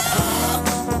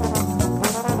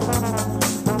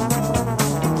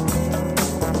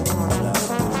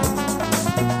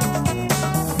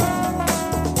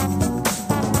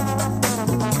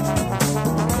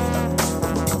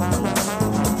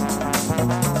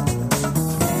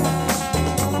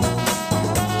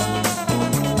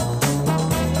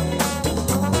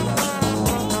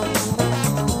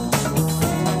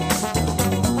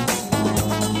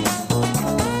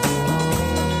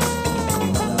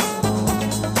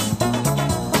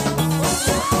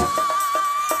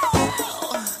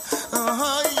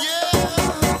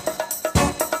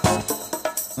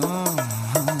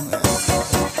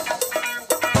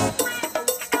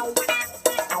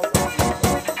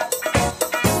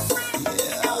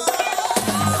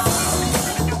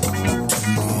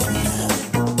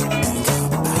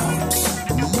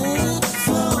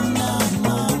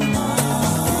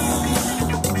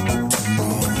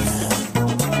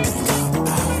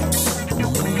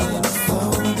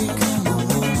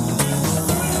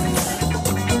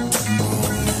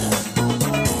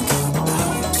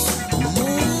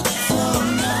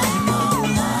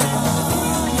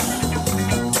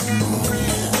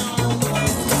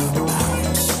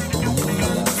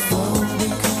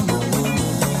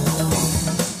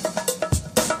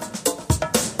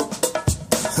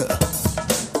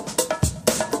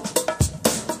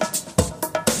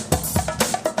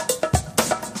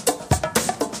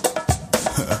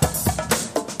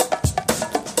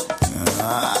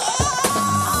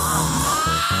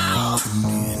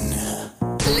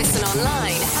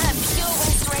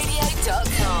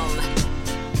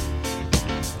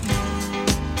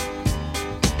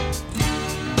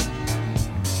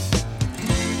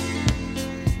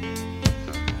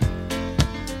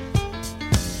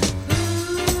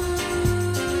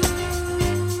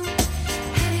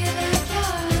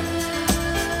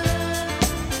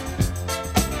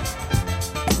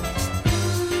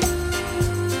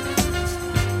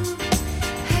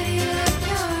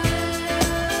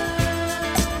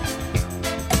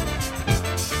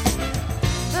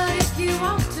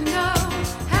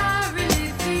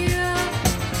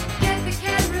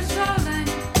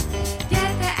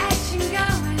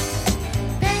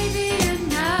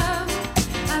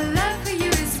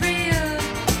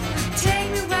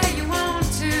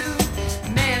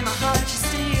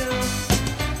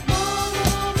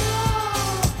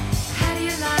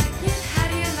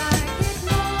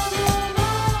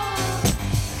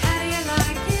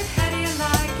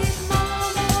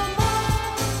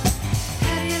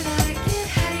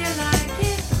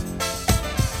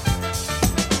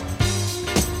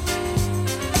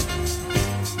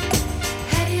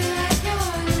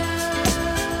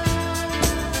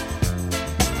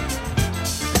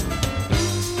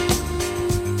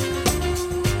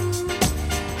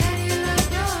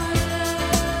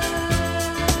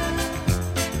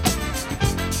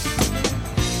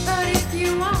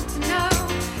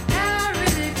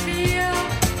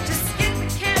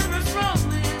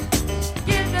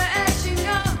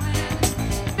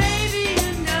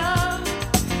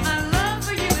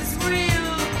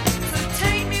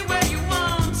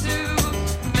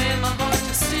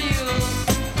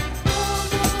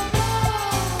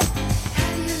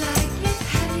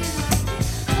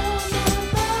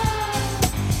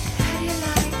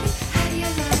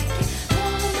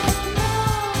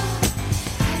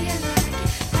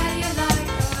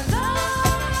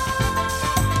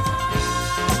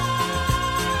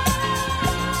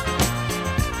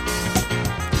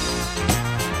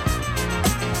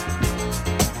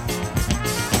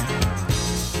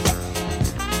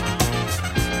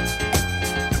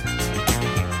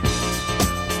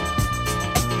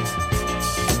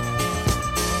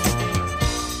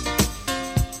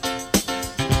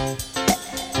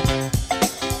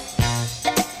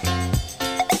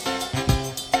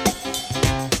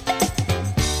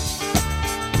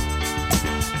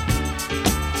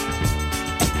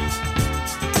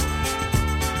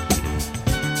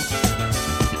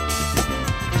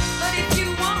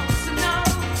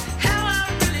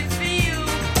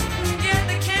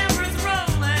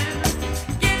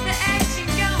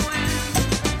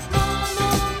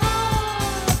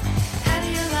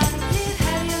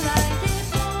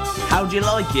 do you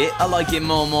like it? I like it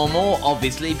more.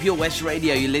 Obviously, Pure West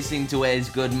Radio, you're listening to Wes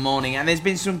Good Morning, and there's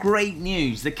been some great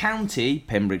news. The county,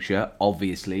 Pembrokeshire,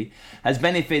 obviously, has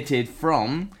benefited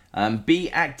from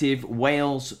Be Active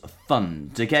Wales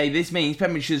Fund. Okay, this means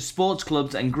Pembrokeshire's sports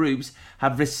clubs and groups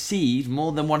have received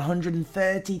more than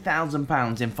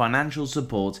 £130,000 in financial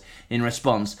support in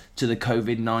response to the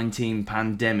COVID-19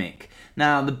 pandemic.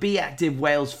 Now, the Be Active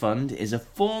Wales Fund is a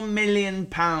 £4 million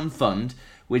fund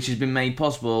which has been made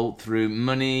possible through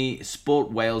money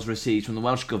Sport Wales receives from the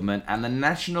Welsh Government and the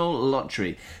National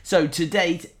Lottery. So, to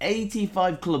date,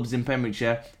 85 clubs in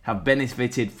Pembrokeshire have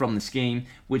benefited from the scheme,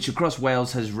 which across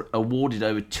Wales has awarded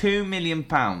over £2 million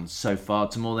so far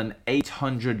to more than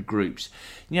 800 groups.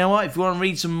 You know what? If you want to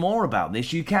read some more about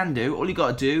this, you can do. All you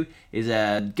got to do is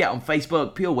get on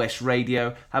Facebook, Pure West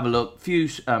Radio, have a look,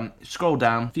 scroll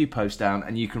down, few posts down,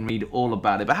 and you can read all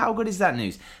about it. But how good is that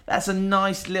news? That's a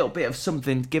nice little bit of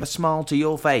something to give a smile to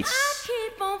your face. I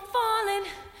keep on falling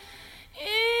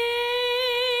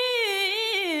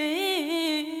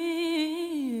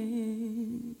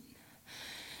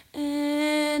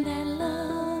in, and I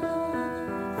love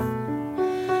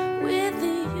with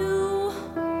you.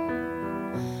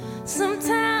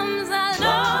 Sometimes I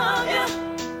love you,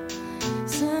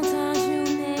 sometimes you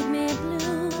make me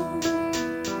blue.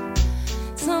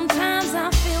 Sometimes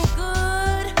I feel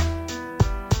good,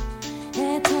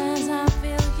 at times I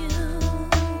feel used.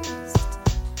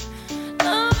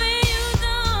 Loving you,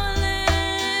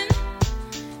 darling,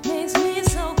 makes me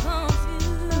so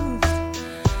confused.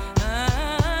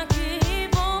 I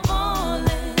keep on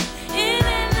falling in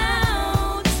and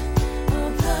out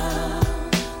of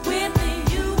love with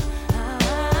you. I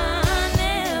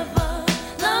never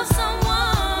love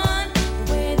someone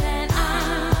the way that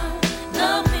I'm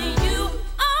loving you.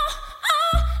 I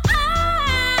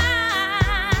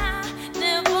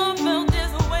never felt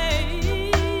this way.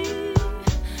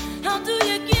 How do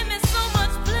you give me so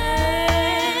much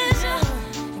pleasure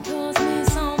and cause me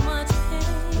so much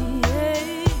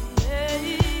pain?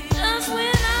 Just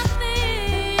when I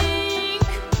think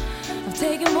I'm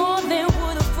taking more than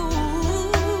would a fool,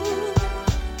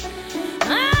 I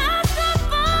start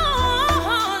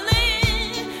falling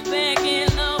back in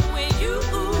love with you.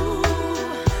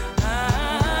 I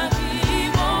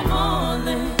keep on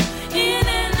falling in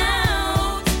and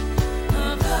out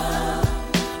of love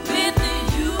with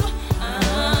you. I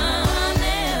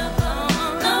never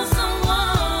love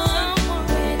someone the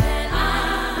way that I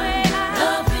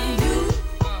love you.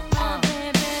 Oh,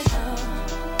 baby, I'm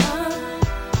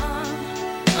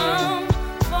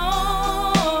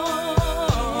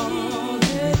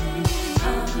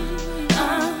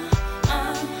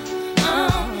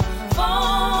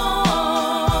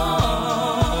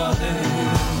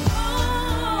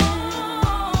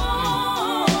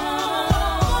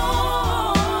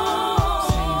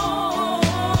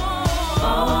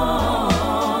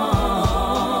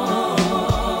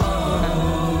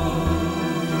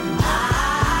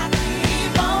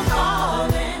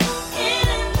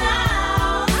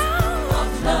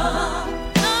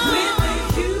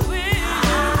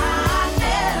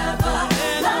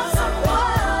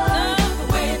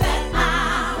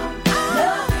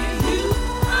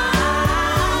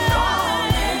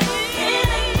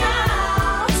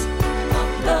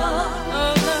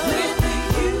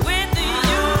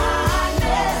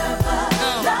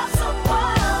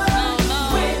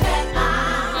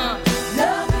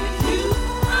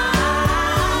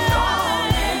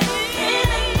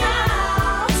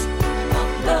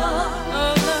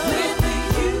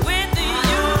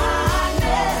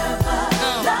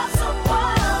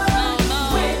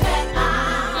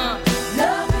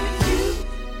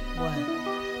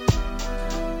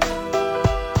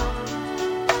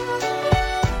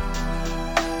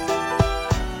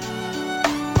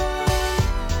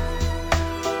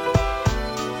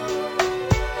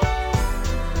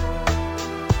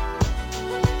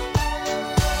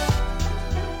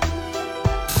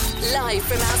Live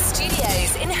from our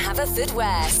studios in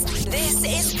Haverfordwest, this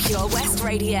is Pure West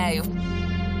Radio.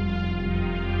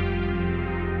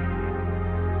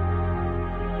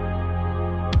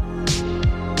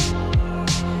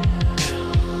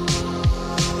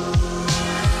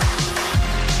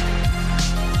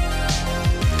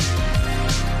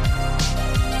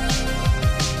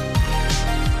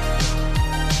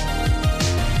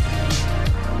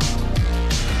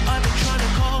 I've been trying to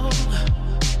call.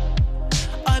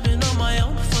 I've been on my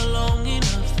own for long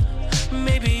enough.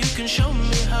 Maybe you can show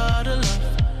me how to love.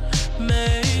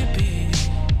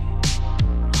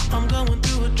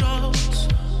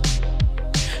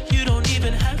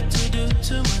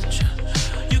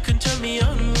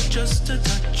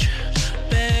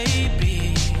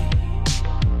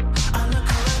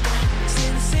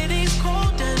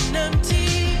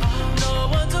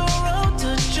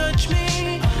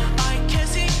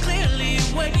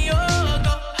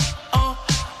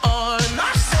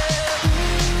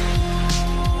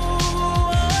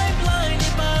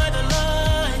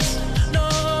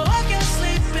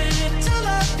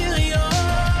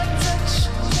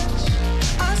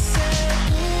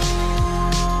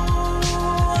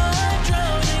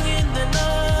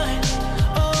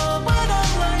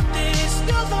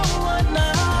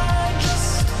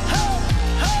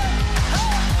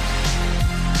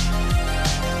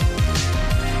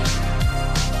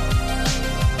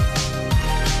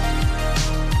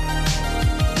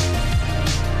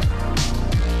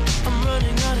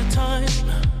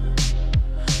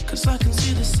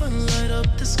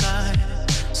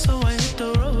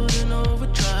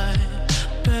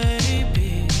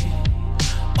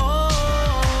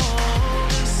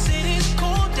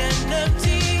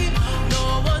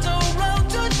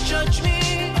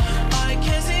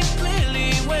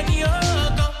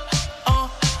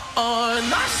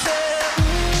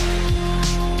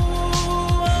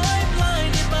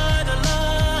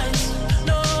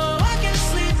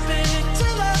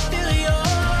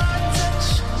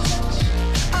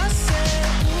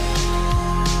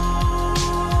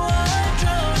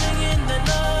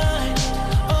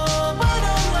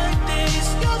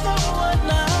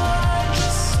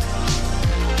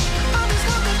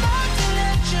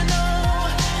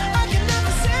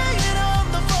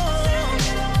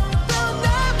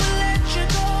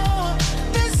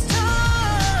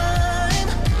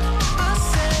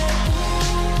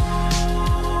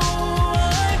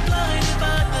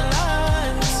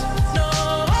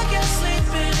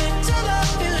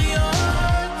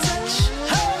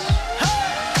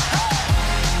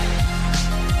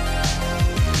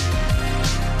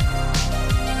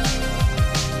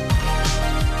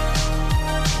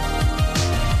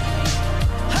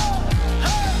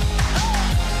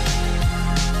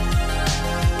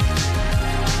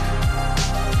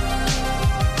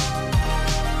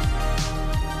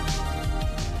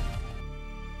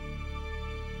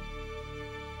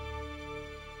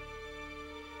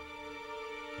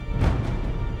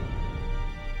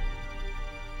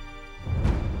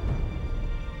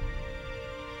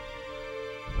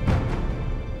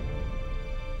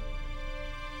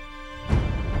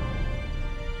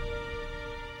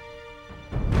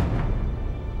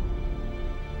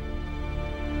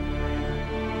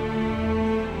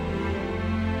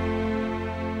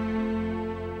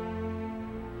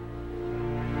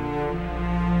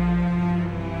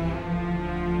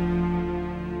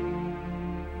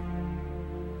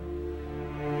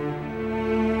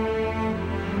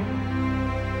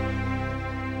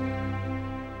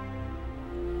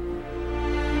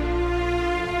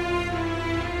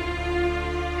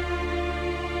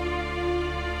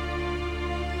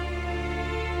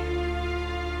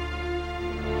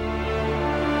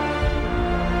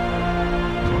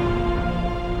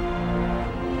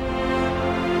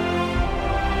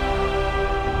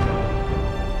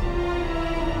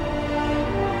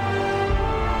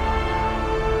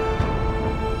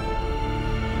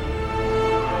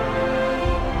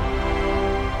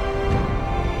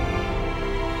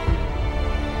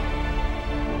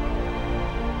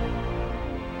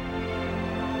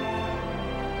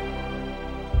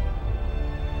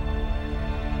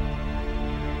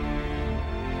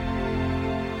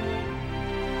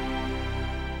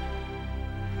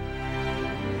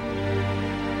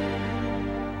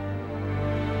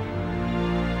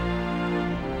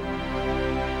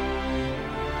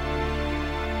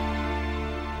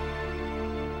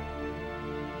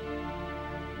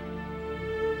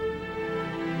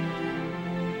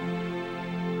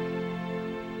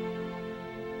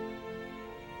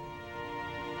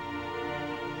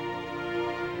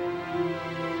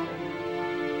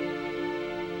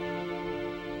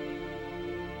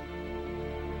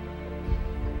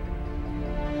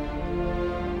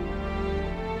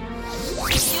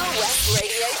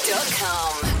 From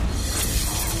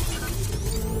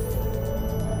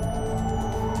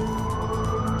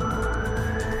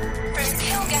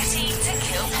Kilgetty to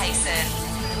Kilpayson.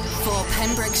 For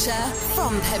Pembrokeshire,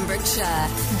 from Pembrokeshire,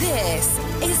 this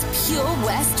is Pure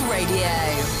West Radio.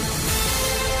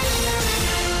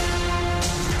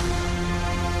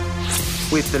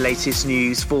 With the latest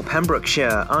news for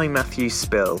Pembrokeshire, I'm Matthew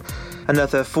Spill.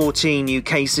 Another 14 new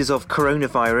cases of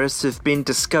coronavirus have been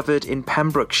discovered in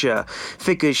Pembrokeshire.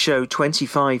 Figures show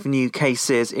 25 new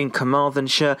cases in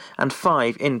Carmarthenshire and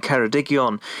 5 in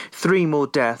Ceredigion. 3 more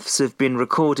deaths have been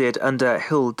recorded under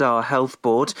Hywel Dda Health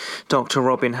Board. Dr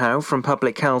Robin Howe from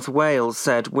Public Health Wales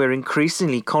said, "We're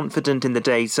increasingly confident in the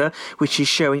data, which is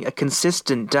showing a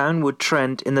consistent downward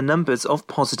trend in the numbers of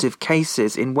positive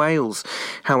cases in Wales.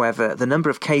 However, the number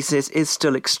of cases is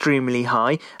still extremely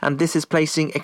high, and this is placing